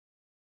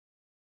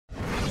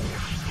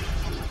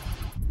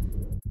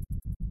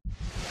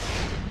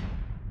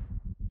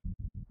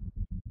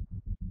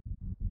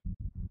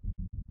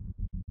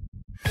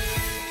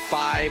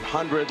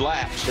500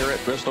 laps here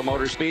at Bristol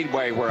Motor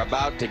Speedway. We're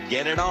about to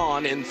get it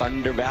on in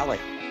Thunder Valley.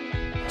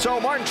 So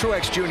Martin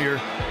Truex Jr.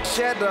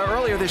 said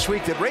earlier this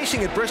week that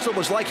racing at Bristol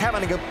was like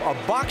having a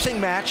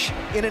boxing match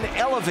in an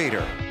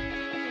elevator.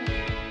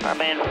 Our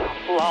man,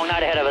 long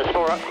night ahead of us.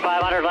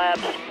 500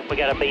 laps. We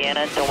got to be in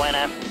it to win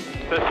it.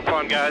 This is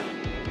fun, guys.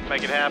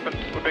 Make it happen.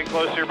 We've been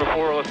close here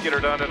before. Let's get her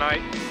done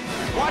tonight.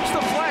 Watch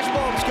the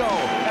flashbulbs go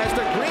as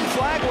the green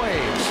flag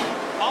waves.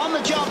 On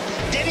the jump,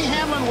 Denny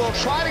Hamlin will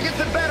try to get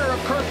the better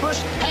of Kurt Busch.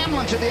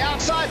 Hamlin to the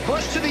outside,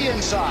 Busch to the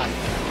inside.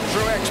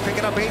 Truex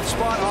picking up 8th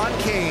spot on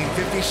Kane,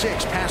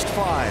 56, past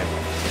 5.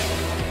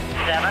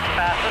 7th,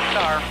 fastest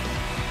car.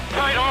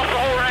 Tight off the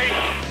whole race.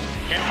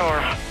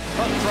 10-4.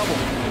 Oh, trouble.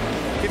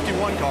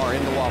 51 car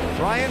in the wall.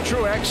 Ryan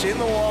Truex in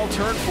the wall,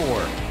 turn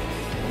 4.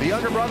 The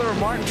younger brother of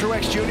Martin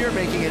Truex Jr.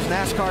 making his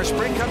NASCAR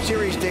Sprint Cup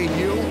Series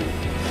debut.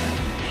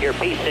 Your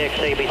P6,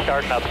 so you'll be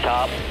starting up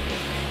top.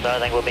 So I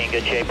think we'll be in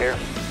good shape here.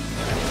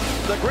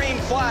 The green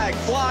flag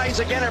flies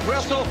again at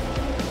Bristol.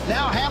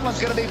 Now Hamlin's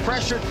going to be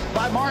pressured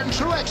by Martin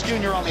Truex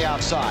Jr. on the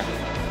outside.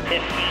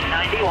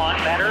 1591,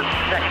 better,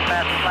 second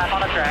fastest lap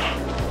on the track.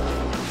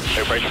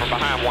 Everybody from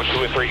behind, 1,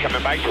 2, and 3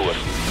 coming back to us.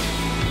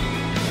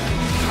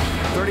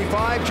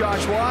 35,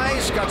 Josh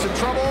Wise, got some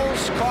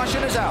troubles,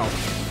 caution is out.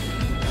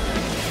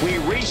 We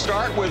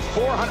restart with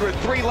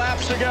 403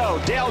 laps to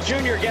go. Dale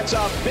Jr. gets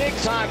a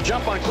big-time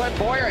jump on Clint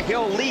Boyer.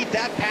 He'll lead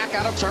that pack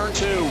out of turn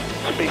 2.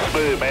 Be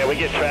smooth, man. We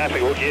get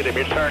traffic, we'll get him.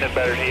 You're turning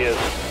better than he is.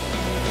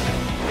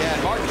 Yeah,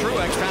 Martin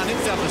Truex found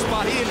himself in a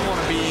spot he didn't want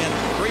to be in.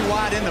 3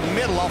 wide in the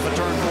middle off of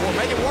turn 4.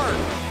 Make it work.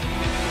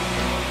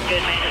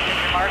 Good, man.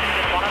 Just Martin,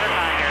 just one other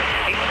time here.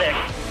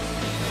 P6.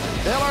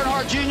 Dale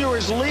Earnhardt Jr.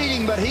 is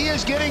leading, but he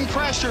is getting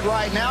pressured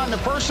right now in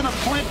the person of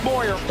Clint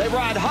Boyer. They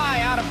ride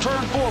high out of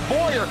turn 4.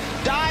 Boyer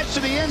dives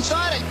to the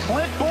inside, and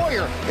Clint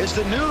Boyer is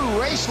the new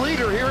race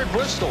leader here at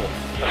Bristol.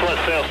 That's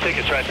what sells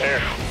tickets right there.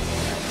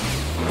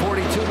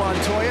 42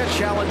 Montoya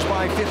challenged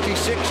by 56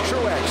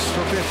 Truex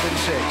for 5th and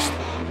 6th.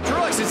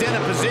 Truex is in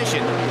a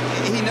position.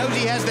 He knows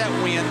he has that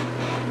win,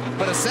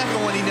 but a second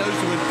one he knows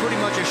would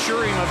pretty much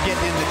assure him of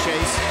getting in the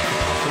chase.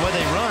 The way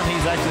they run,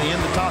 he's actually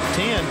in the top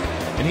 10,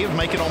 and he'll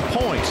make it on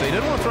points, so he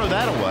doesn't want to throw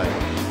that away.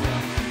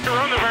 You're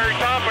on the very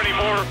top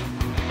anymore.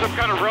 Some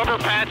kind of rubber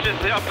patches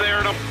up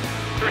there, and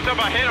every time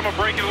I hit them, I'm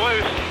breaking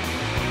loose.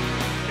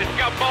 It's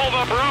got balled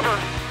up rubber,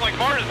 like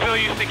Martinsville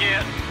used to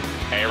get.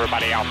 Hey,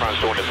 everybody out front's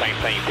doing the same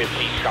thing.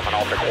 15's coming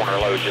off the corner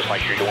low, just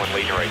like you're doing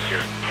leading race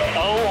here.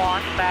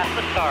 01,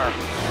 fastest car.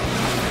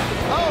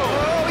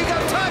 Oh, he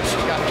got touched.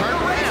 Got turned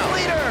the race around.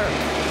 leader.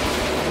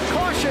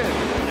 Caution.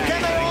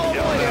 Can they all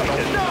avoid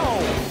him? No.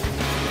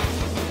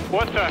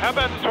 How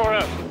about the tore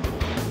up?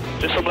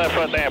 Just some left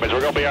front damage.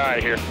 We're going to be all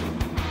right here.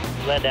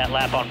 Led that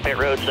lap on pit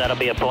road, so that'll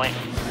be a point.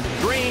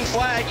 Green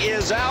flag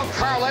is out.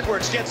 Carl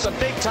Edwards gets a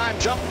big-time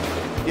jump.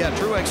 Yeah,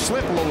 Truex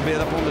slipped a little bit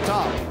up on the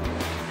top.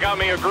 Got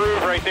me a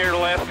groove right there the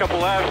last couple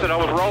laps that I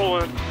was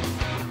rolling.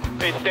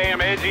 It's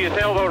damn edgy as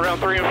hell, though, around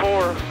 3 and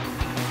 4.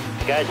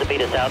 The guys that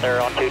beat us out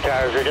there on 2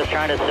 tires are just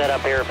trying to set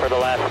up here for the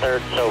last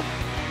third, so,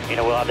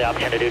 we'll have the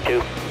option to do 2. Did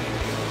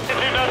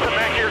you nothing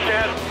back here,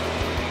 Chad?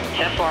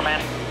 10-4,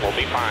 man. We'll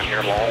be fine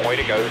here. Long way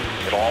to go.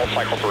 It'll all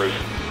cycle through.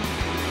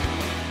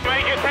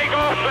 Make it take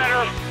off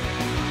better.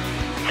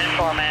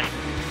 10-4, man.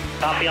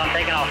 Copy on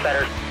taking off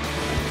better.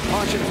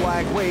 Caution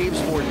flag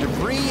waves for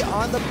debris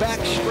on the back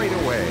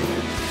straightaway.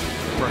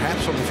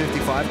 Perhaps on the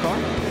 55 car.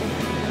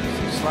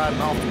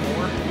 Sliding off the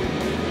corner.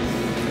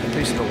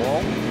 Piece of the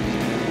wall.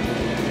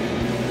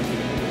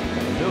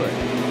 Do it.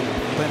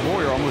 Clint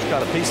Boyer almost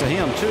got a piece of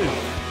him, too.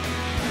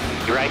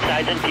 Your right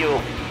side's in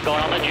fuel.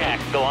 Going on the jack.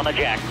 Go on the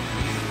jack.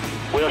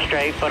 Wheel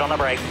straight, foot on the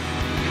brake.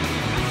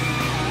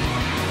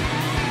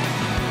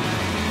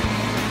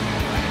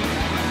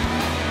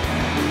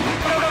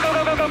 Go, go, go,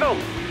 go, go, go,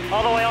 go.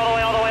 All the way, all the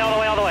way, all the way, all the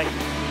way, all the way.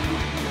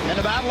 And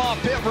the battle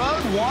off pit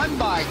road, won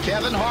by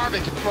Kevin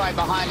Harvick. Right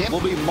behind him will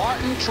be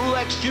Martin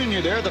Truex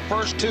Jr. They're the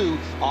first 2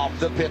 off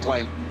the pit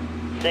lane.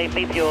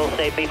 Safety fuel,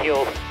 safety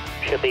fuel.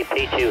 Should be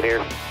P2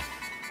 here.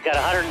 Got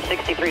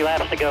 163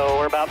 laps to go.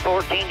 We're about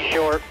 14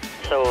 short,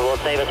 so we'll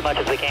save as much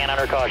as we can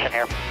under caution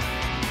here.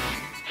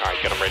 All right,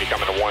 get them ready.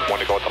 Coming to 1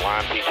 to go at the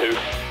line, P2.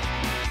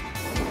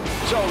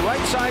 So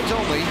right sides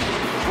only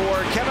for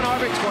Kevin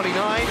Harvick, 29,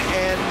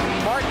 and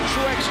Martin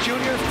Truex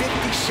Jr.,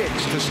 56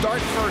 to start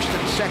 1st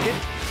and 2nd.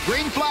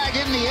 Green flag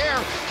in the air.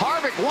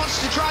 Harvick wants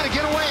to try to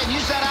get away and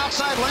use that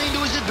outside lane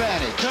to his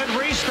advantage. Good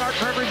restart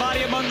for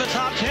everybody among the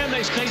top 10.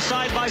 They stay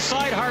side by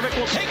side. Harvick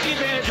will take the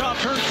advantage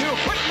off turn 2.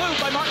 Quick move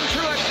by Martin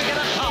Truex to get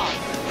up top.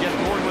 Jeff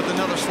Gordon with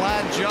another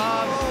slide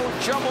job. Oh,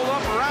 jumbled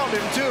up around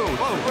him, too.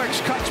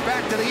 Truex cuts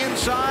back to the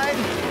inside.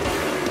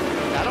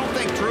 I don't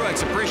think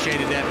Truex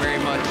appreciated that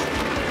very much.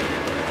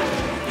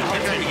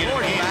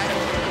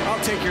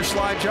 I'll take your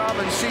slide job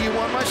and see you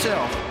one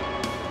myself.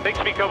 Takes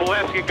me a couple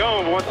laps to get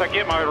going, but once I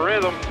get my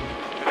rhythm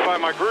and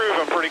find my groove,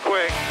 I'm pretty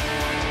quick.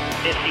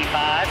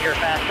 55, your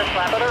fastest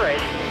lap of the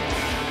race.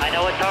 I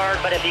know it's hard,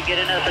 but if you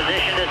get in a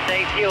position to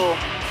save fuel,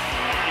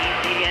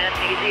 easy in,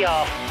 easy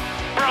off.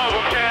 Problem,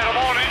 Chad, I'm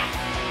on it.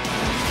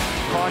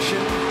 caution.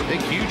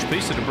 Big, huge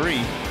piece of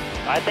debris.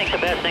 I think the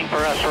best thing for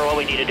us for what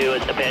we need to do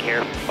is to pit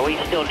here. We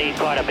still need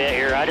quite a bit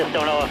here. I just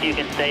don't know if you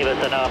can save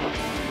us enough.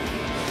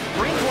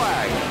 Green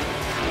flag.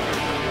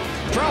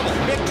 Trouble,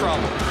 big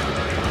trouble.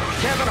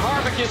 Kevin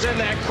Harvick is in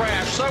that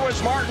crash. So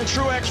is Martin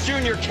Truex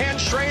Jr. Ken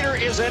Schrader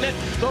is in it.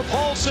 The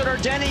pole sitter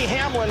Denny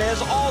Hamlin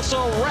is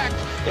also wrecked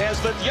as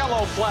the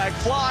yellow flag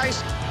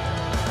flies.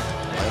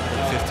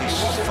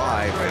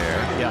 55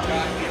 there.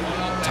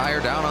 Yeah.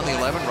 Tire down on the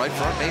 11, right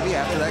front maybe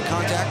after that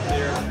contact.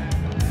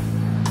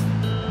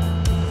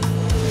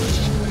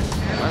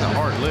 That's a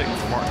hard lick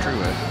for Martin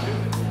Truex.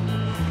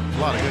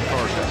 A lot of good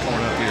cars got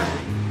torn up here.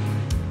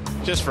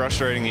 Just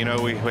frustrating, you know,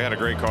 we had a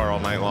great car all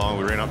night long.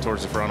 We ran up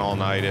towards the front all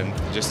night and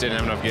just didn't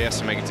have enough gas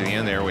to make it to the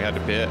end there. We had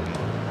to pit.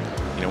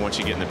 And, you know, once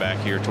you get in the back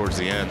here towards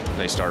the end,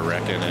 they start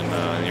wrecking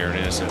and you're an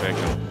innocent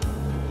victim.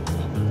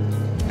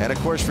 And of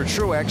course for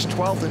Truex,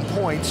 12th in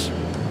points.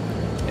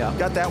 Yeah.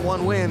 Got that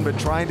one win, but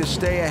trying to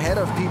stay ahead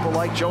of people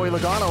like Joey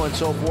Logano and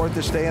so forth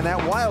to stay in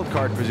that wild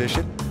card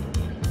position.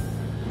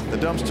 The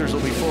dumpsters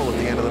will be full at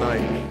the end of the night.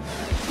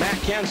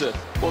 Matt Kenseth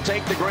will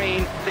take the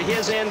green to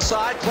his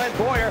inside. Clint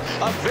Bowyer,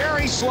 a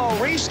very slow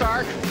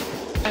restart.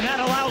 And that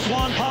allows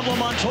Juan Pablo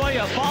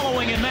Montoya,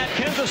 following in Matt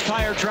Kenseth's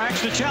tire tracks,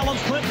 to challenge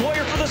Clint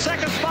Bowyer for the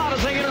second spot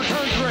as they enter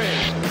turn 3.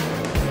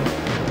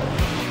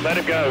 Let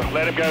him go.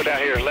 Let him go down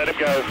here. Let him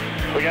go.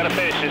 We got to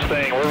finish this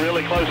thing. We're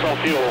really close on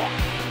fuel.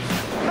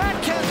 Matt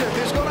Kenseth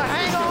is going to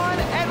hang on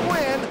and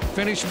win.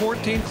 Finished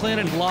 14th, Clint,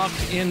 and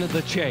locked in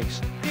the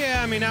chase.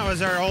 Yeah, I mean, that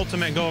was our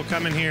ultimate goal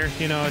coming here.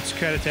 You know, it's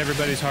credit to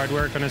everybody's hard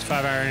work on this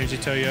 5-hour Energy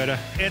Toyota.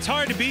 It's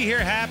hard to be here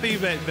happy,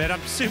 but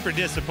I'm super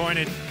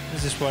disappointed.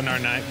 This just wasn't our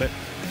night, but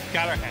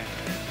got our hat.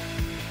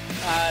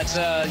 It's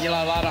you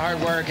know, a lot of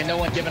hard work and no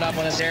one giving up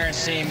on this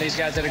Aaron's team. These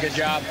guys did a good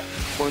job.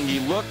 When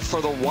you look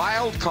for the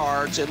wild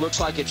cards, it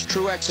looks like it's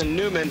Truex and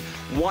Newman.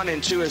 1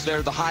 and 2 as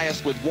they're the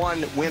highest with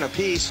 1 win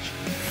apiece.